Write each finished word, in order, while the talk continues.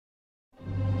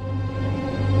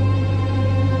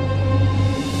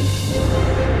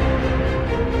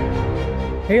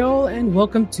Hey all, and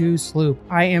welcome to Sloop.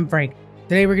 I am Frank.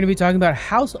 Today we're going to be talking about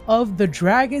House of the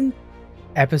Dragon,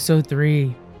 Episode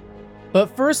 3.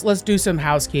 But first, let's do some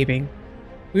housekeeping.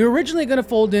 We were originally going to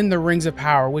fold in the Rings of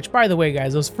Power, which, by the way,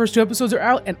 guys, those first two episodes are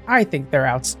out, and I think they're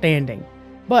outstanding.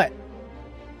 But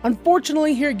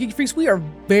unfortunately, here at Geek Freaks, we are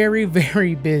very,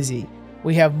 very busy.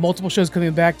 We have multiple shows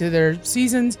coming back to their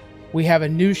seasons. We have a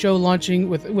new show launching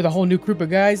with a whole new group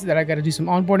of guys that I got to do some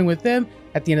onboarding with them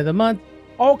at the end of the month.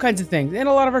 All kinds of things. And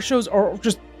a lot of our shows are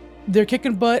just, they're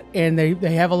kicking butt and they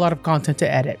have a lot of content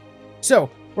to edit.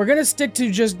 So we're going to stick to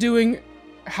just doing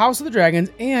House of the Dragons,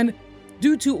 and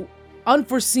due to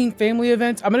unforeseen family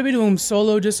events, I'm going to be doing them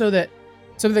solo just so that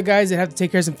some of the guys that have to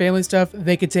take care of some family stuff,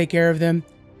 they could take care of them.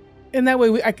 And that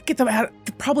way I could get them out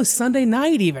probably Sunday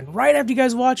night even, right after you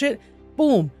guys watch it.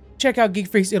 Boom. Check out Geek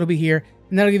Freaks. It'll be here.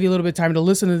 And that'll give you a little bit of time to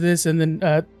listen to this, and then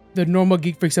the normal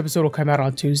Geek Freaks episode will come out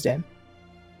on Tuesday.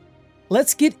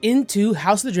 Let's get into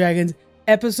House of the Dragons,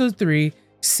 Episode 3,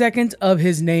 Second of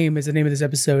His Name is the name of this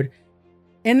episode.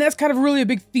 And that's kind of really a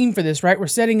big theme for this, right? We're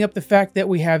setting up the fact that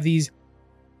we have these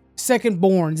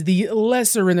second-borns, the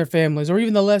lesser in their families, or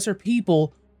even the lesser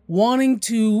people, wanting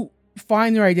to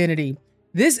find their identity.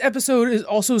 This episode is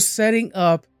also setting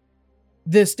up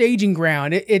the staging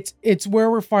ground. It's where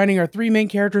we're finding our three main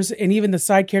characters, and even the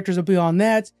side characters beyond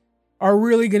that are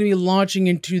really going to be launching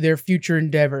into their future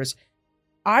endeavors.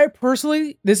 I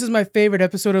personally, this is my favorite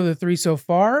episode of the three so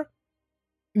far.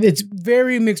 It's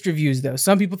very mixed reviews though.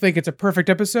 Some people think it's a perfect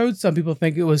episode. Some people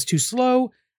think it was too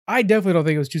slow. I definitely don't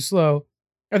think it was too slow.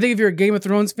 I think if you're a Game of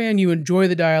Thrones fan, you enjoy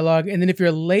the dialogue. And then if you're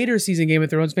a later season Game of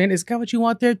Thrones fan, it's got what you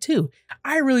want there too.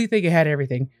 I really think it had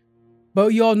everything.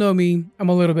 But you all know me, I'm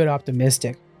a little bit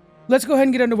optimistic. Let's go ahead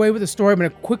and get underway with the story. I'm going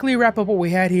to quickly wrap up what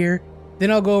we had here. Then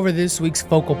I'll go over this week's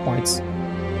focal points.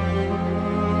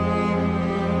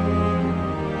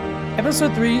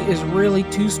 Episode 3 is really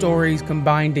two stories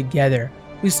combined together.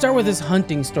 We start with this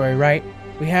hunting story, right?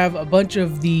 We have a bunch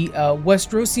of the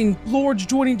Westerosian lords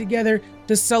joining together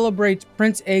to celebrate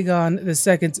Prince Aegon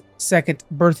II's second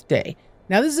birthday.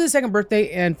 Now, this is his second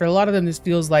birthday, and for a lot of them, this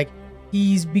feels like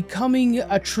he's becoming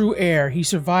a true heir. He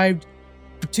survived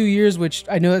for 2 years, which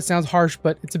I know that sounds harsh,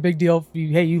 but it's a big deal.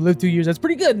 You live 2 years. That's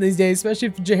pretty good these days, especially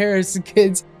for Jaehaerys and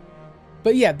kids.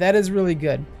 But yeah, that is really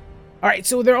good. All right,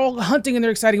 so they're all hunting and they're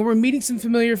exciting. We're meeting some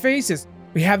familiar faces.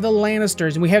 We have the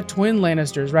Lannisters, and we have twin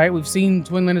Lannisters, right? We've seen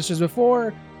twin Lannisters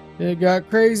before. It got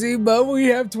crazy, but we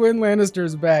have twin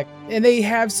Lannisters back. And they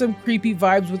have some creepy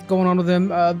vibes with going on with them.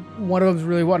 One of them's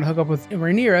really wanting to hook up with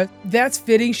Rhaenyra. That's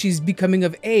fitting. She's becoming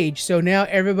of age. So now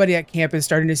everybody at camp is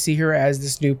starting to see her as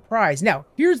this new prize. Now,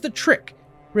 here's the trick.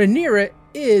 Rhaenyra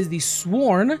is the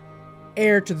sworn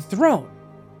heir to the throne.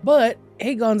 But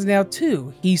Aegon's now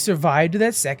too. He survived to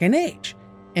that second age.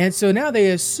 And so now they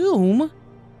assume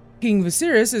King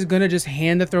Viserys is going to just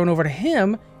hand the throne over to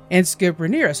him and skip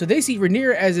Rhaenyra. So they see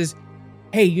Rhaenyra as this,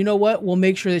 hey, you know what? We'll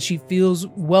make sure that she feels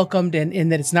welcomed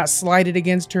and that it's not slighted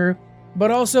against her. But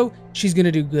also, she's going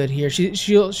to do good here.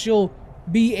 She'll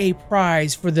be a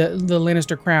prize for the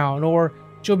Lannister crown, or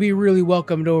she'll be really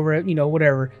welcomed over at,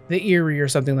 whatever, the Eyrie or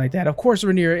something like that. Of course,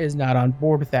 Rhaenyra is not on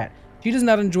board with that. She does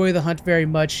not enjoy the hunt very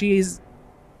much. She is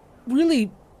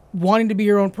really wanting to be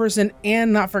her own person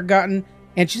and not forgotten,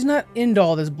 and she's not into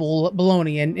all this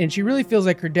baloney, and she really feels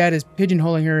like her dad is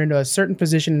pigeonholing her into a certain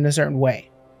position in a certain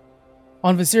way.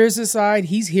 On Viserys' side,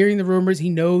 he's hearing the rumors. He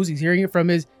knows, he's hearing it from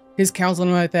his council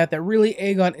and like that really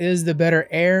Aegon is the better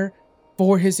heir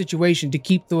for his situation to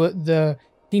keep the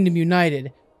kingdom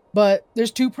united. But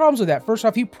there's two problems with that. First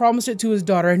off, he promised it to his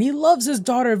daughter, and he loves his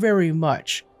daughter very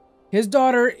much. His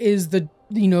daughter is the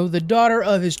daughter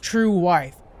of his true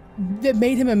wife. That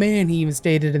made him a man, he even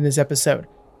stated in this episode.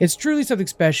 It's truly something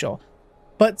special.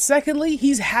 But secondly,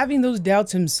 he's having those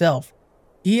doubts himself.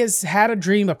 He has had a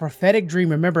dream, a prophetic dream.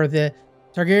 Remember, the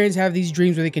Targaryens have these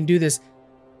dreams where they can do this.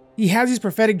 He has these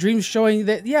prophetic dreams showing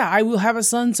that, yeah, I will have a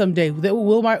son someday that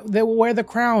will wear the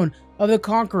crown of the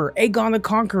Conqueror, Aegon the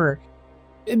Conqueror.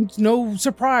 It's no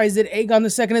surprise that Aegon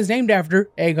II is named after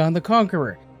Aegon the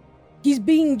Conqueror. He's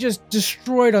being just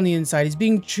destroyed on the inside. He's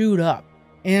being chewed up.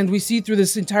 And we see through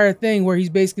this entire thing where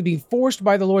he's basically being forced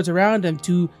by the lords around him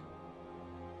to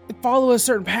follow a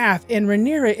certain path, and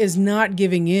Rhaenyra is not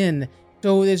giving in.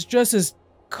 So it's just this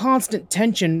constant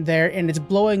tension there, and it's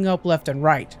blowing up left and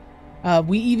right.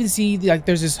 We even see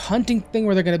there's this hunting thing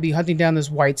where they're going to be hunting down this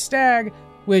white stag,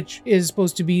 which is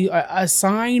supposed to be a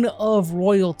sign of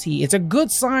royalty. It's a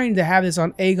good sign to have this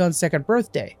on Aegon's second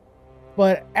birthday.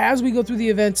 But as we go through the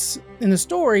events in the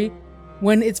story,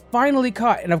 when it's finally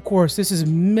caught, and of course this is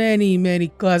many, many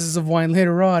glasses of wine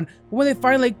later on, when they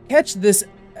finally catch this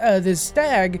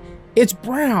stag, it's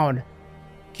brown.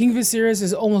 King Viserys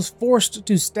is almost forced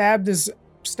to stab this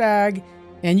stag,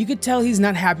 and you could tell he's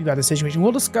not happy about the situation.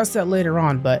 We'll discuss that later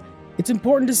on, but it's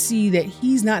important to see that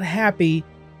he's not happy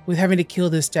with having to kill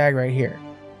this stag right here.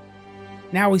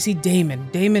 Now we see Daemon.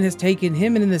 Daemon has taken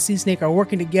him and the Sea Snake are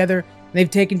working together. And they've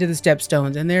taken to the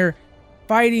Stepstones, and they're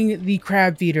fighting the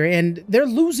Crab Feeder, and they're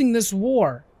losing this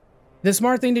war. The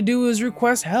smart thing to do is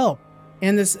request help.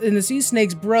 And the Sea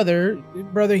Snake's brother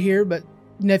here, but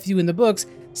nephew in the books,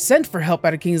 sent for help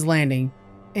out of King's Landing.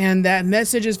 And that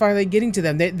message is finally getting to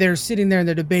them. They're sitting there and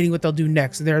they're debating what they'll do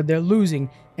next. They're losing.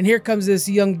 And here comes this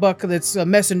young buck that's a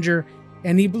messenger,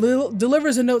 and he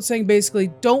delivers a note saying basically,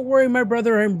 "Don't worry, my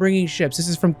brother, I'm bringing ships." This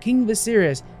is from King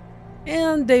Viserys.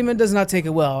 And Daemon does not take it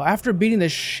well. After beating the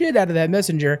shit out of that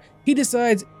messenger, he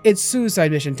decides it's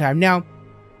suicide mission time. Now,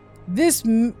 this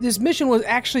mission was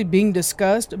actually being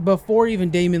discussed before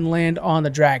even Daemon land on the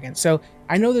dragon. So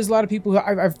I know there's a lot of people,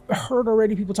 I've heard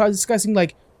already people discussing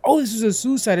like, oh, this is a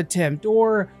suicide attempt,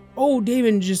 or oh,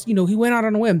 Daemon just, he went out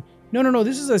on a whim. No,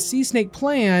 this is a Sea Snake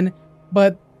plan,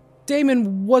 but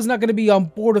Daemon was not going to be on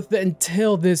board with it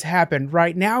until this happened.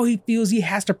 Right now he feels he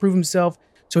has to prove himself,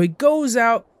 so he goes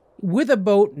out with a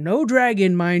boat, no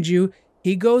dragon, mind you.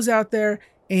 He goes out there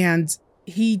and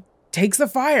he takes the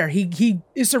fire. He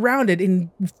is surrounded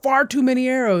in far too many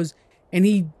arrows, and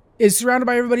he is surrounded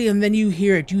by everybody, and then you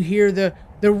hear it. You hear the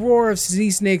roar of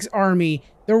Sea Snake's army,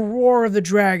 the roar of the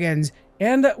dragons,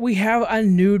 and we have a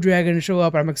new dragon show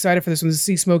up. I'm excited for this one. The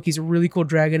Sea Smokey's a really cool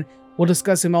dragon. We'll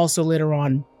discuss him also later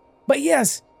on. But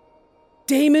yes,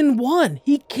 Daemon won.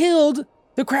 He killed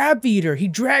the Crab Feeder. He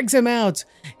drags him out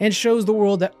and shows the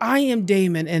world that I am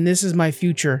Daemon and this is my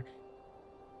future.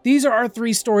 These are our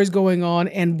three stories going on,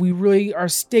 and we really are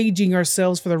staging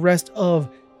ourselves for the rest of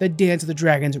the Dance of the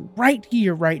Dragons right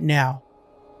here, right now.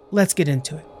 Let's get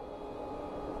into it.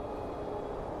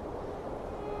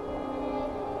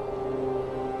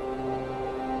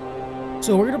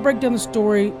 So we're going to break down the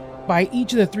story by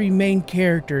each of the three main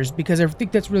characters because I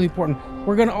think that's really important.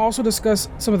 We're going to also discuss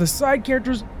some of the side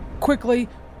characters quickly,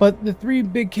 but the three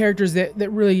big characters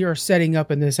that really are setting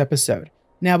up in this episode.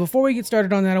 Now, before we get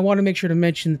started on that, I want to make sure to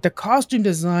mention that the costume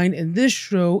design in this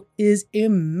show is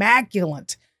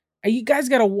immaculate. You guys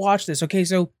got to watch this, okay?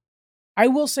 So I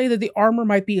will say that the armor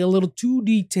might be a little too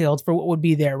detailed for what would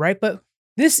be there, right? But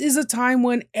this is a time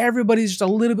when everybody's just a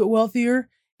little bit wealthier.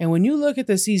 And when you look at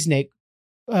the Sea Snake,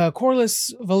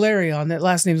 Corlys Velaryon, that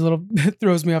last name is a little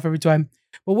throws me off every time.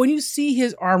 But when you see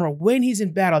his armor, when he's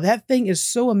in battle, that thing is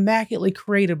so immaculately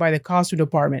created by the costume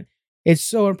department. It's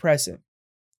so impressive.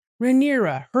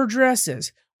 Rhaenyra, her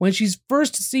dresses, when she's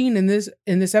first seen in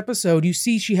this episode, you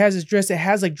see she has this dress that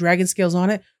has like dragon scales on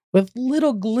it with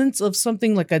little glints of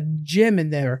something like a gem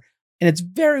in there. And it's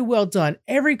very well done.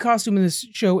 Every costume in this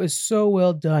show is so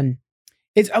well done.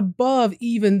 It's above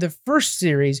even the first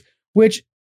series, which,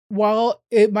 while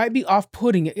it might be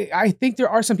off-putting, I think there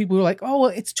are some people who are like, oh,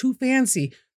 well, it's too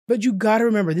fancy. But you got to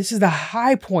remember, this is the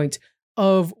high point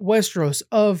of Westeros,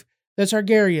 of the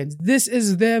Targaryens. This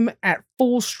is them at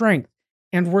full strength,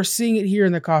 and we're seeing it here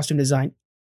in the costume design.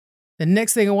 The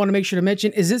next thing I want to make sure to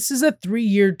mention is this is a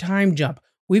 3-year time jump.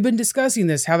 We've been discussing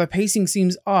this, how the pacing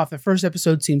seems off. The first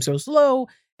episode seemed so slow,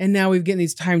 and now we've getting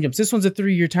these time jumps. This one's a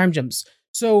 3-year time jumps.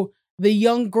 So the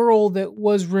young girl that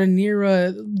was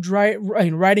Rhaenyra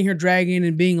riding her dragon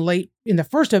and being late in the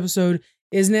first episode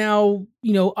is now,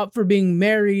 up for being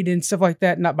married and stuff like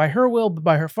that, not by her will, but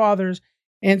by her father's.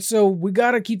 And so we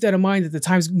got to keep that in mind that the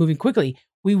time's moving quickly.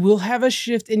 We will have a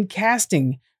shift in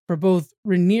casting for both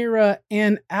Rhaenyra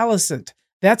and Alicent.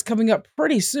 That's coming up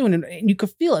pretty soon. And you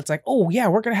could feel it. It's like, oh yeah,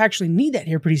 we're going to actually need that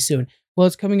here pretty soon. Well,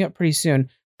 it's coming up pretty soon.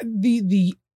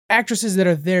 The actresses that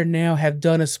are there now have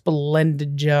done a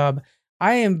splendid job.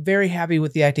 I am very happy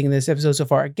with the acting in this episode so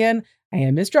far. Again, I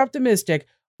am Mr. Optimistic,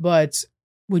 but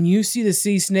when you see the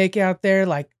Sea Snake out there,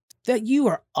 like that, you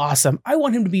are awesome. I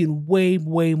want him to be in way,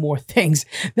 way more things.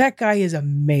 That guy is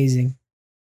amazing.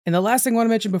 And the last thing I want to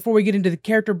mention before we get into the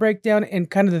character breakdown and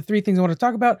kind of the three things I want to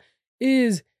talk about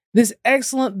is this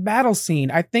excellent battle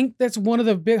scene. I think that's one of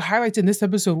the big highlights in this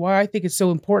episode, why I think it's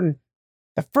so important.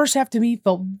 The first half to me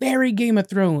felt very Game of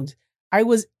Thrones. I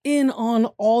was in on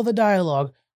all the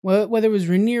dialogue, whether it was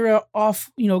Rhaenyra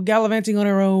off, gallivanting on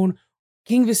her own,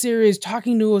 King Viserys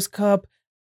talking to his cup.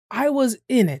 I was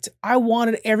in it. I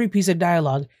wanted every piece of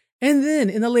dialogue. And then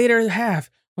in the later half,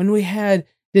 when we had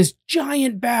this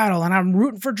giant battle and I'm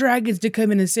rooting for dragons to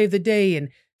come in and save the day, and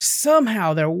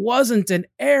somehow there wasn't an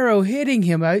arrow hitting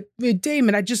him.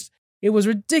 Daemon, it was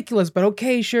ridiculous, but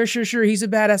okay, sure. He's a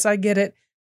badass. I get it.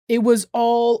 It was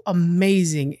all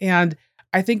amazing. And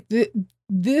I think that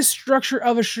this structure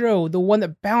of a show, the one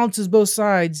that balances both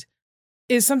sides,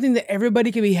 is something that everybody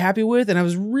can be happy with, and I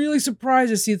was really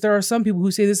surprised to see that there are some people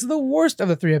who say this is the worst of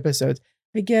the 3 episodes.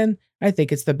 Again, I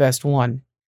think it's the best one.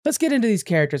 Let's get into these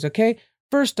characters, okay?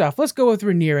 First off, let's go with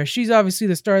Rhaenyra. She's obviously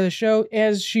the star of the show,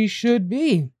 as she should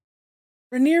be.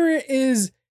 Rhaenyra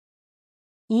is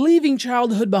leaving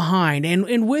childhood behind,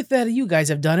 and with that, you guys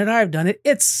have done it, I've done it.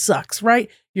 It sucks, right?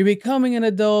 You're becoming an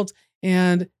adult,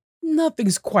 and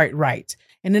nothing's quite right.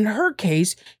 And in her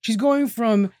case, she's going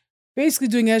from basically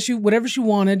doing whatever she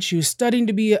wanted. She was studying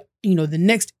to be, the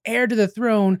next heir to the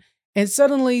throne. And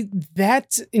suddenly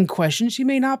that's in question. She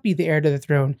may not be the heir to the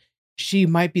throne. She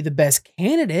might be the best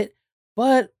candidate,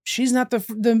 but she's not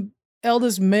the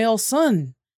eldest male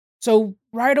son. So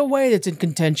right away, it's in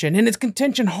contention, and it's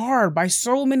contention hard by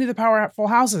so many of the powerful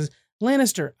houses.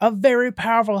 Lannister, a very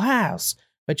powerful house.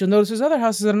 But you'll notice there's other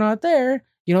houses that are not there.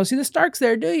 You don't see the Starks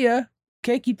there, do you?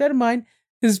 Okay, keep that in mind.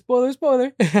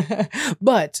 Spoiler.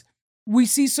 But we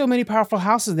see so many powerful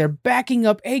houses there backing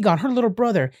up Aegon, her little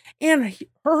brother, and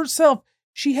herself.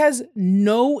 She has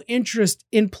no interest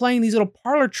in playing these little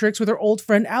parlor tricks with her old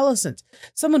friend Alicent,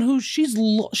 someone who she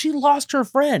lost her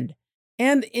friend,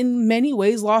 and in many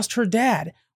ways lost her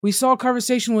dad. We saw a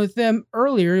conversation with them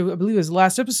earlier, I believe it was the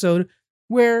last episode,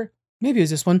 where, maybe it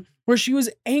was this one, where she was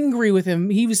angry with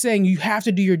him. He was saying, you have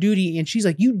to do your duty. And she's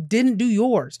like, you didn't do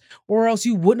yours, or else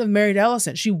you wouldn't have married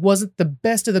Alicent. She wasn't the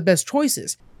best of the best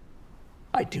choices.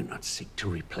 I do not seek to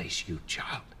replace you,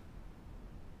 child.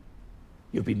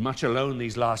 You've been much alone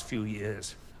these last few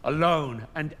years. Alone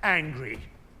and angry.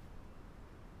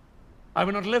 I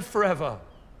will not live forever.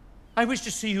 I wish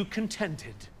to see you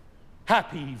contented.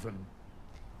 Happy even.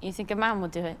 You think a man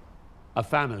would do it? A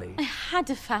family. I had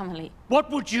a family. What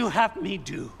would you have me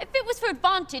do? If it was for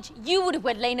advantage, you would have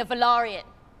wed Laena Velaryon.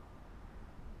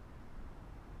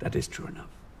 That is true enough.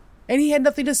 And he had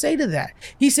nothing to say to that.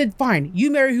 He said, fine,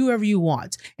 you marry whoever you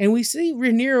want. And we see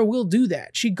Rhaenyra will do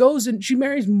that. She goes and she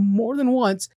marries more than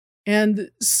once. And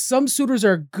some suitors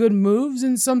are good moves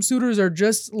and some suitors are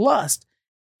just lust.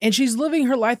 And she's living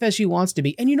her life as she wants to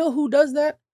be. And you know who does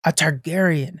that? A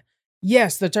Targaryen.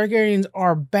 Yes, the Targaryens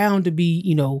are bound to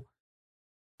be,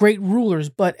 great rulers.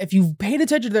 But if you've paid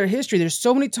attention to their history, there's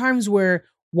so many times where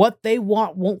what they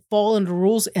want won't fall into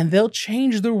rules, and they'll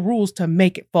change the rules to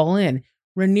make it fall in.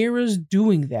 Rhaenyra's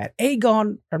doing that. King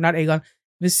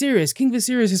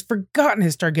Viserys has forgotten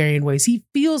his Targaryen ways. He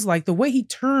feels like the way he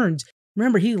turns.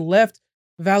 Remember, he left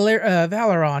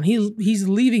Valeron. He's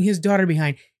leaving his daughter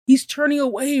behind. He's turning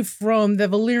away from the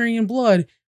Valyrian blood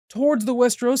towards the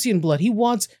Westerosian blood. He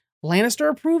wants Lannister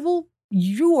approval.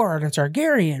 You are a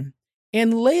Targaryen.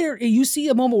 And later, you see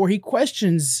a moment where he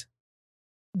questions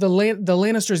the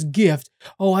Lannister's gift.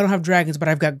 Oh, I don't have dragons, but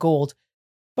I've got gold.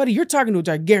 Buddy, you're talking to a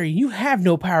Targaryen. You have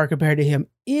no power compared to him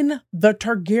in the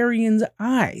Targaryen's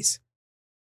eyes.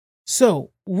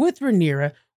 So, with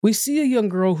Rhaenyra, we see a young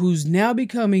girl who's now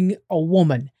becoming a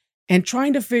woman and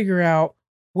trying to figure out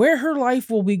where her life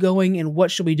will be going and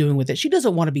what she'll be doing with it. She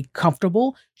doesn't want to be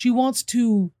comfortable. She wants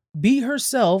to be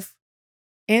herself,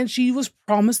 and she was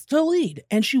promised to lead,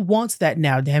 and she wants that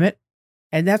now, damn it.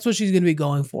 And that's what she's going to be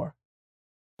going for.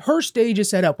 Her stage is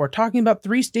set up. We're talking about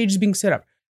 3 stages being set up.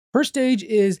 Her stage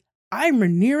is, I'm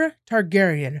Rhaenyra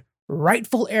Targaryen,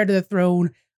 rightful heir to the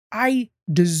throne. I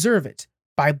deserve it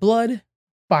by blood,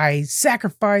 by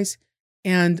sacrifice,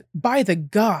 and by the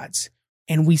gods.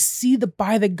 And we see the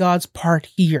by the gods part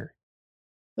here.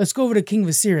 Let's go over to King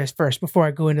Viserys first before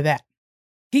I go into that.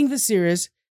 King Viserys,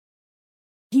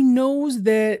 he knows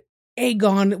that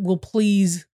Aegon will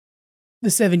please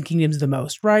the 7 kingdoms the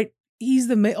most, right? He's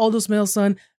the oldest male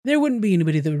son. There wouldn't be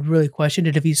anybody that would really question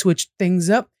it if he switched things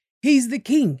up. He's the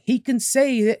king. He can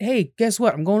say that, hey, guess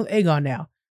what? I'm going with Aegon now.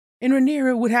 And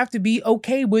Rhaenyra would have to be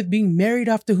okay with being married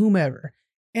off to whomever.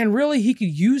 And really, he could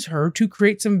use her to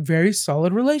create some very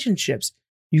solid relationships.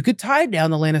 You could tie down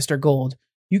the Lannister gold.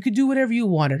 You could do whatever you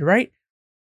wanted, right?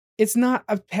 It's not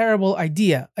a terrible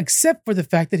idea, except for the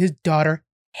fact that his daughter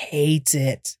hates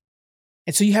it.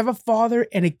 And so you have a father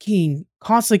and a king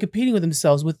constantly competing with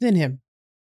themselves within him.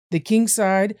 The king's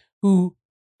side, who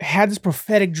had this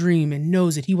prophetic dream and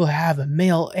knows that he will have a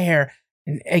male heir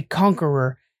and a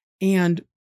conqueror. And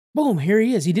boom, here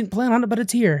he is. He didn't plan on it, but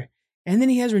it's here. And then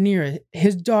he has Rhaenyra,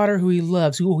 his daughter, who he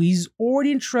loves, who he's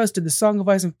already entrusted the Song of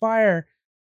Ice and Fire.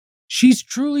 She's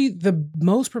truly the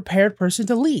most prepared person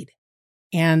to lead.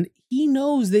 And he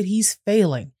knows that he's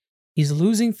failing. He's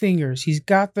losing fingers. He's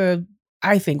got it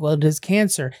is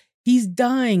cancer. He's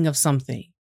dying of something.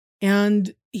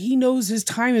 And he knows his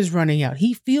time is running out.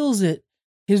 He feels it.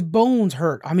 His bones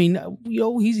hurt. I mean,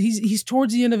 he's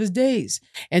towards the end of his days.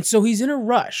 And so he's in a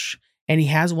rush. And he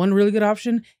has one really good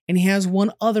option, and he has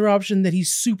one other option that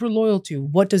he's super loyal to.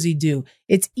 What does he do?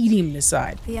 It's eat him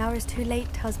aside. The hour is too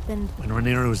late, husband. When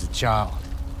Rhaenyra was a child,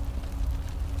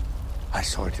 I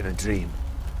saw it in a dream.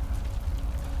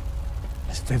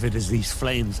 As vivid as these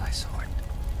flames, I saw it.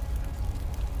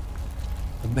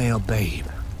 A male babe,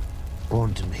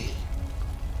 born to me,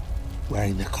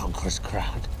 wearing the Conqueror's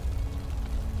crown.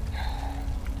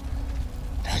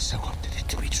 I so wanted it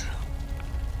to be true.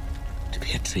 To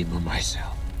be a dreamer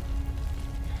myself.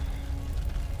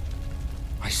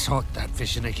 I sought that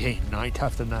vision again, night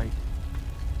after night.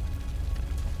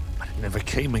 But it never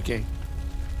came again.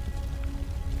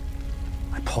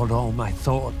 I poured all my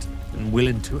thought and will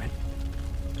into it.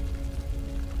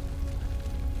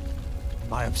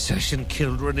 My obsession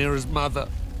killed Rhaenyra's mother.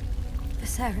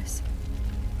 Viserys.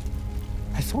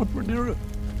 I thought Rhaenyra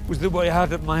was the way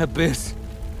out of my abyss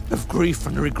of grief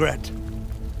and regret.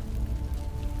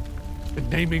 And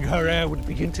naming her heir would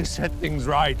begin to set things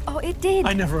right. Oh, it did.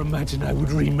 I never imagined I would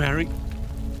remarry.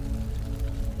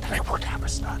 That I would have a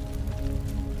son.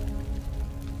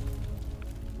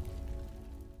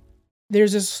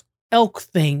 There's this elk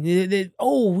thing.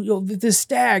 The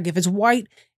stag, if it's white,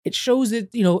 it shows that,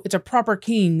 it's a proper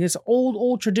king. It's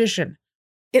old tradition.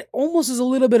 It almost is a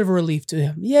little bit of a relief to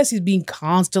him. Yes, he's being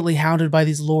constantly hounded by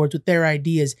these lords with their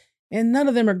ideas, and none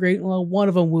of them are great. Well, one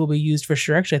of them will be used for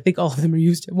sure. Actually, I think all of them are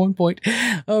used at one point.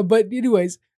 But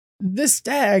anyways, this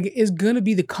stag is going to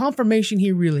be the confirmation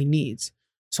he really needs.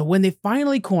 So when they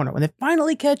finally corner, when they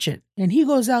finally catch it, and he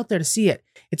goes out there to see it,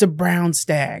 it's a brown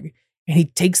stag. And he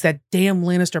takes that damn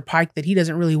Lannister pike that he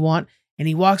doesn't really want, and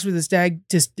he walks with the stag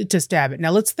to stab it.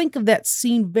 Now, let's think of that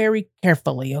scene very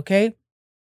carefully, okay?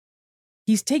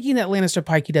 He's taking that Lannister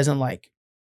pike he doesn't like.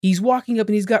 He's walking up,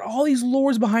 and he's got all these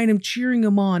lords behind him cheering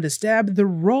him on to stab the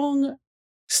wrong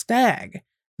stag.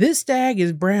 This stag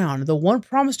is brown. The one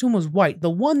promised to him was white. The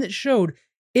one that showed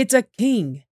it's a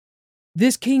king.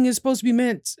 This king is supposed to be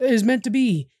meant to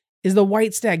be is the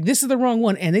white stag. This is the wrong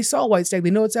one, and they saw a white stag.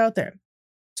 They know it's out there.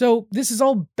 So this is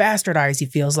all bastardized, he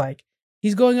feels like.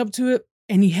 He's going up to it,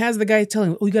 and he has the guy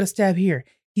telling him, oh, you got to stab here.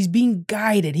 He's being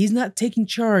guided. He's not taking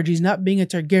charge. He's not being a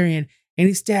Targaryen, and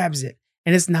he stabs it.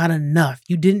 And it's not enough.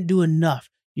 You didn't do enough.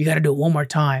 You got to do it one more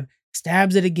time.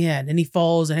 Stabs it again, and he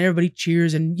falls, and everybody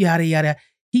cheers, and yada, yada.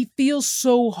 He feels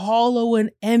so hollow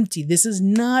and empty. This is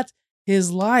not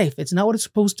his life. It's not what it's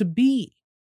supposed to be.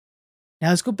 Now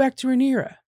let's go back to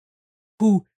Rhaenyra,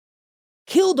 who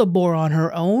killed a boar on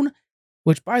her own,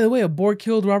 which, by the way, a boar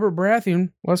killed Robert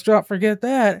Baratheon. Let's not forget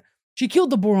that. She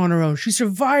killed the boar on her own. She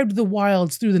survived the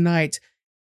wilds through the night.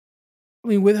 I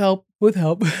mean, with help,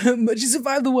 but she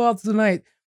survived the wilds through the night.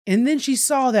 And then she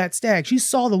saw that stag. She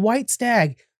saw the white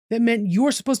stag that meant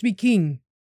you're supposed to be king.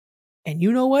 And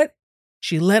you know what?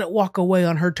 She let it walk away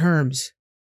on her terms.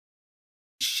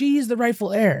 She's the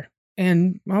rightful heir.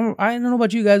 And I don't know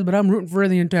about you guys, but I'm rooting for her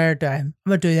the entire time. I'm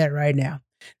going to tell you that right now.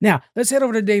 Now, let's head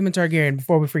over to Daemon Targaryen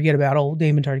before we forget about old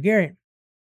Daemon Targaryen.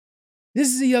 This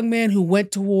is a young man who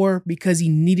went to war because he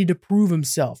needed to prove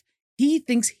himself. He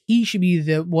thinks he should be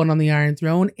the one on the Iron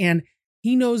Throne, and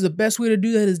he knows the best way to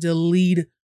do that is to lead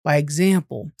by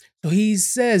example. So he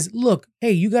says, look,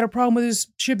 hey, you got a problem with this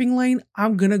shipping lane?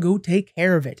 I'm going to go take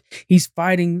care of it. He's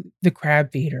fighting the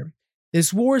crab feeder.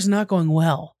 This war is not going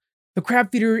well. The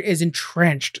crab feeder is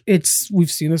entrenched.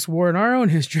 We've seen this war in our own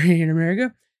history in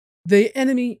America. The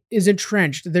enemy is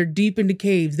entrenched. They're deep into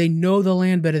caves. They know the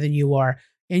land better than you are.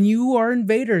 And you are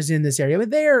invaders in this area. But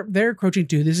they're encroaching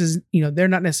too. This is, they're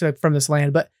not necessarily from this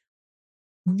land, but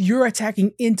you're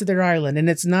attacking into their island, and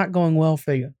it's not going well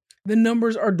for you. The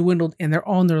numbers are dwindled, and they're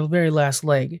on their very last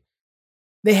leg.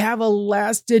 They have a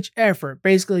last-ditch effort,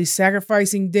 basically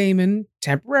sacrificing Daemon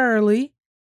temporarily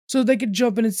so they could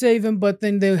jump in and save him, but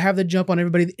then they'll have the jump on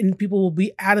everybody, and people will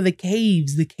be out of the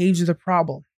caves. The caves are the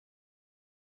problem.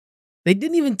 They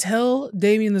didn't even tell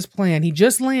Daemon this plan. He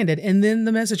just landed, and then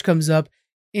the message comes up,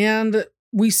 and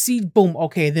we see, boom,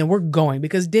 okay, then we're going.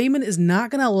 Because Daemon is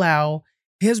not going to allow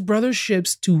his brother's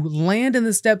ships to land in the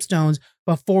Stepstones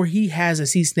before he has a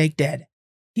sea snake dead.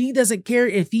 He doesn't care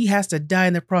if he has to die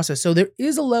in the process. So there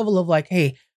is a level of like,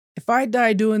 hey, if I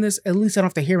die doing this, at least I don't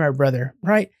have to hear my brother,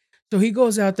 right? So he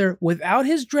goes out there without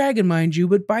his dragon, mind you.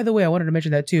 But by the way, I wanted to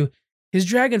mention that too. His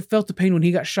dragon felt the pain when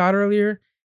he got shot earlier.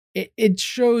 It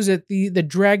shows that the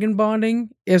dragon bonding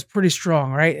is pretty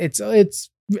strong, right?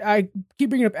 I keep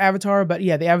bringing up Avatar, but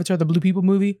yeah, the Avatar, the Blue People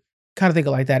movie, kind of think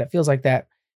of like that. It feels like that.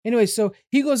 Anyway, so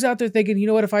he goes out there thinking, you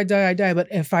know what, if I die, I die. But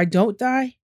if I don't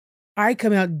die, I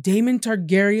come out Daemon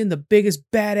Targaryen, the biggest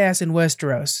badass in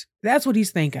Westeros. That's what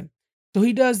he's thinking. So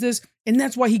he does this, and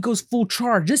that's why he goes full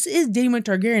charge. This is Daemon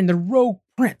Targaryen, the rogue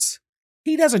prince.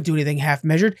 He doesn't do anything half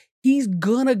measured. He's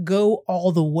gonna go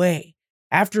all the way.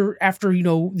 After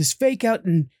this fake out,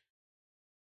 and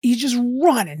he's just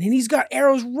running and he's got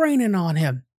arrows raining on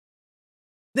him.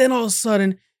 Then all of a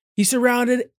sudden, he's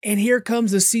surrounded, and here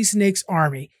comes the Sea Snake's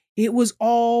army. It was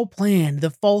all planned, the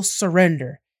false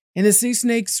surrender. And the Sea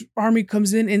Snake's army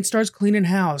comes in and starts cleaning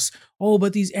house. Oh,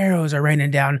 but these arrows are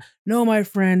raining down. No, my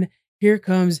friend, here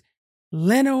comes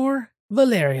Lenore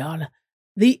Valerion,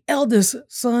 the eldest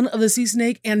son of the Sea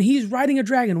Snake, and he's riding a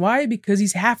dragon. Why? Because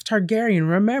he's half Targaryen.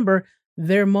 Remember,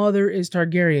 their mother is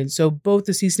Targaryen, so both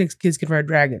the Sea Snake's kids can ride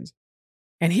dragons.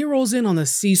 And he rolls in on the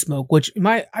Sea Smoke, which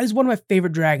is one of my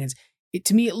favorite dragons.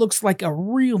 To me, it looks like a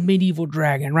real medieval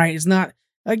dragon, right? It's not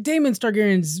like Daemon's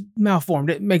Targaryen's malformed.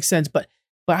 It makes sense, but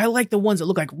I like the ones that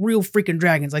look like real freaking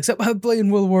dragons, like something I'd play in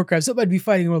World of Warcraft, something I'd be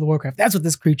fighting in World of Warcraft. That's what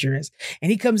this creature is. And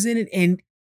he comes in and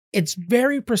it's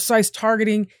very precise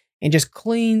targeting and just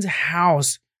cleans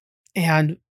house.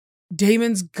 And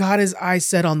Daemon's got his eyes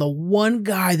set on the one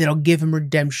guy that'll give him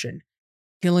redemption,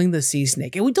 killing the Sea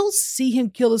Snake. And we don't see him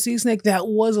kill the Sea Snake. That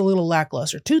was a little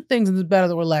lackluster. Two things in this battle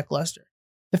that were lackluster.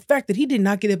 The fact that he did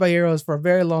not get hit by arrows for a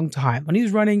very long time. When he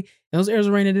was running and those arrows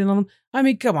were raining in on him, I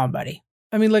mean, come on, buddy.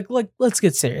 I mean, like, let's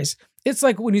get serious. It's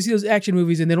like when you see those action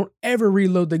movies and they don't ever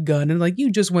reload the gun, and like, you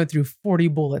just went through 40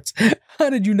 bullets. How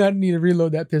did you not need to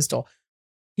reload that pistol?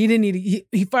 He didn't need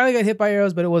to, he finally got hit by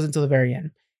arrows, but it wasn't until the very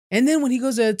end. And then when he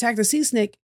goes to attack the Sea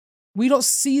Snake, we don't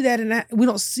see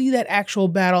that actual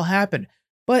battle happen.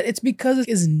 But it's because it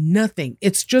is nothing.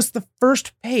 It's just the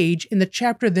first page in the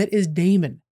chapter that is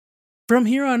Daemon. From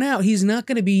here on out, he's not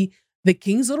going to be the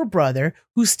king's little brother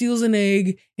who steals an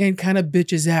egg and kind of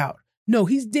bitches out. No,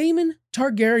 he's Daemon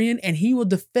Targaryen, and he will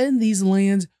defend these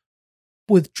lands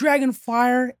with dragon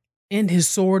fire and his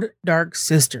sword, Dark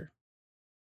Sister.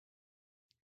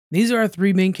 These are our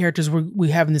three main characters we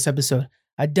have in this episode.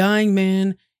 A dying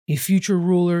man, a future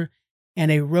ruler,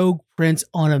 and a rogue prince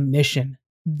on a mission.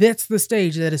 That's the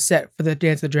stage that is set for the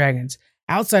Dance of the Dragons.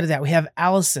 Outside of that, we have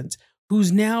Alicent,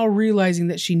 who's now realizing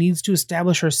that she needs to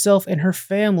establish herself and her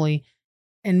family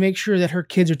and make sure that her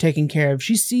kids are taken care of.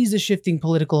 She sees the shifting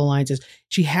political alliances.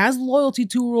 She has loyalty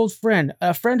to her old friend,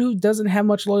 a friend who doesn't have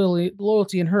much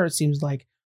loyalty in her, it seems like.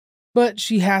 But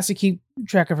she has to keep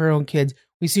track of her own kids.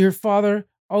 We see her father,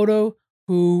 Odo,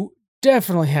 who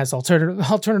definitely has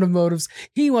alternative motives.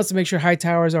 He wants to make sure High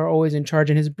Towers are always in charge,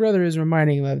 and his brother is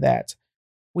reminding him of that.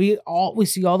 We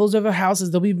see all those other houses.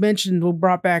 They'll be mentioned, will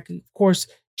brought back. Of course,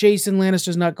 Jason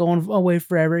Lannister's not going away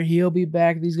forever. He'll be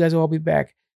back. These guys will all be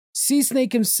back. Sea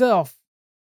Snake himself,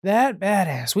 that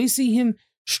badass. We see him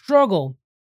struggle.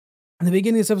 In the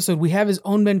beginning of this episode, we have his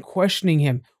own men questioning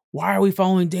him. Why are we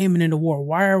following Daemon into war?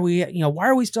 Why are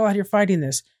we still out here fighting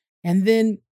this? And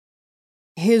then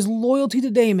his loyalty to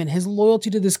Daemon, his loyalty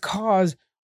to this cause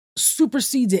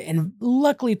supersedes it and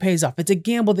luckily pays off. It's a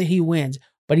gamble that he wins,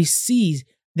 but he sees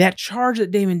that charge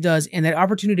that Daemon does and that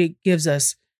opportunity it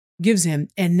gives him.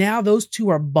 And now those two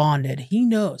are bonded. He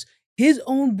knows his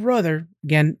own brother,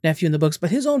 again, nephew in the books,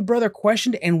 but his own brother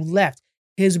questioned and left.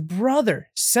 His brother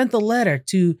sent the letter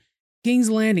to King's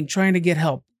Landing trying to get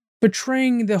help,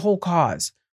 betraying the whole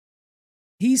cause.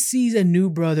 He sees a new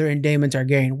brother in Daemon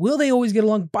Targaryen. Will they always get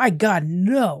along? By God,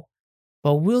 no.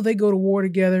 But will they go to war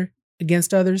together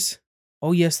against others?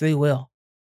 Oh, yes, they will.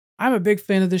 I'm a big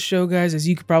fan of this show, guys, as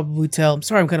you could probably tell. I'm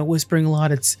sorry I'm kind of whispering a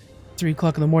lot. It's 3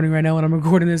 o'clock in the morning right now when I'm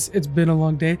recording this. It's been a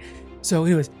long day. So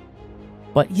anyways,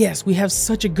 but yes, we have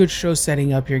such a good show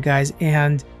setting up here, guys.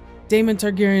 And Daemon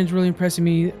Targaryen is really impressing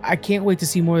me. I can't wait to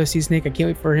see more of the Sea Snake. I can't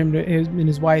wait for him and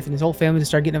his wife and his whole family to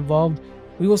start getting involved.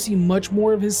 We will see much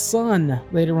more of his son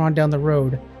later on down the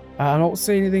road. I won't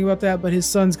say anything about that, but his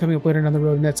son's coming up later down the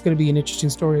road, and that's going to be an interesting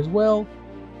story as well.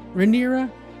 Rhaenyra,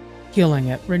 killing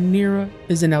it. Rhaenyra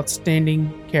is an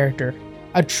outstanding character.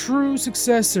 A true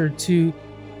successor to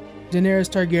Daenerys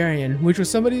Targaryen, which was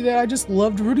somebody that I just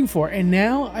loved rooting for. And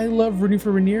now I love rooting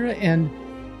for Rhaenyra, and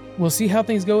we'll see how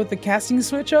things go with the casting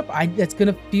switch up. That's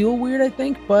going to feel weird, I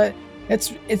think, but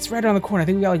it's right around the corner. I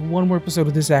think we got like one more episode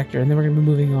with this actor, and then we're going to be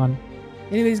moving on.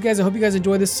 Anyways, guys, I hope you guys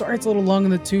enjoyed this. Sorry it's a little long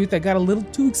in the tooth. I got a little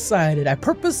too excited. I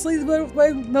purposely left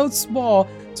my notes small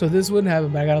so this wouldn't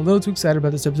happen, but I got a little too excited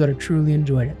about this episode. I truly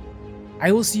enjoyed it.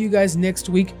 I will see you guys next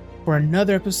week for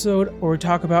another episode where we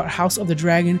talk about House of the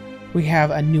Dragon. We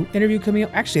have a new interview coming up.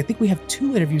 Actually, I think we have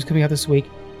 2 interviews coming out this week.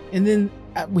 And then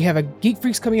we have a Geek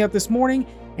Freaks coming out this morning.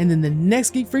 And then the next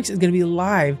Geek Freaks is going to be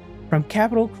live from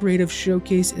Capital Creative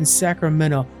Showcase in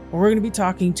Sacramento, where we're going to be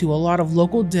talking to a lot of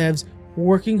local devs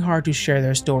working hard to share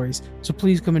their stories. So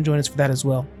please come and join us for that as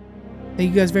well.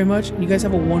 Thank you guys very much, and you guys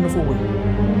have a wonderful week.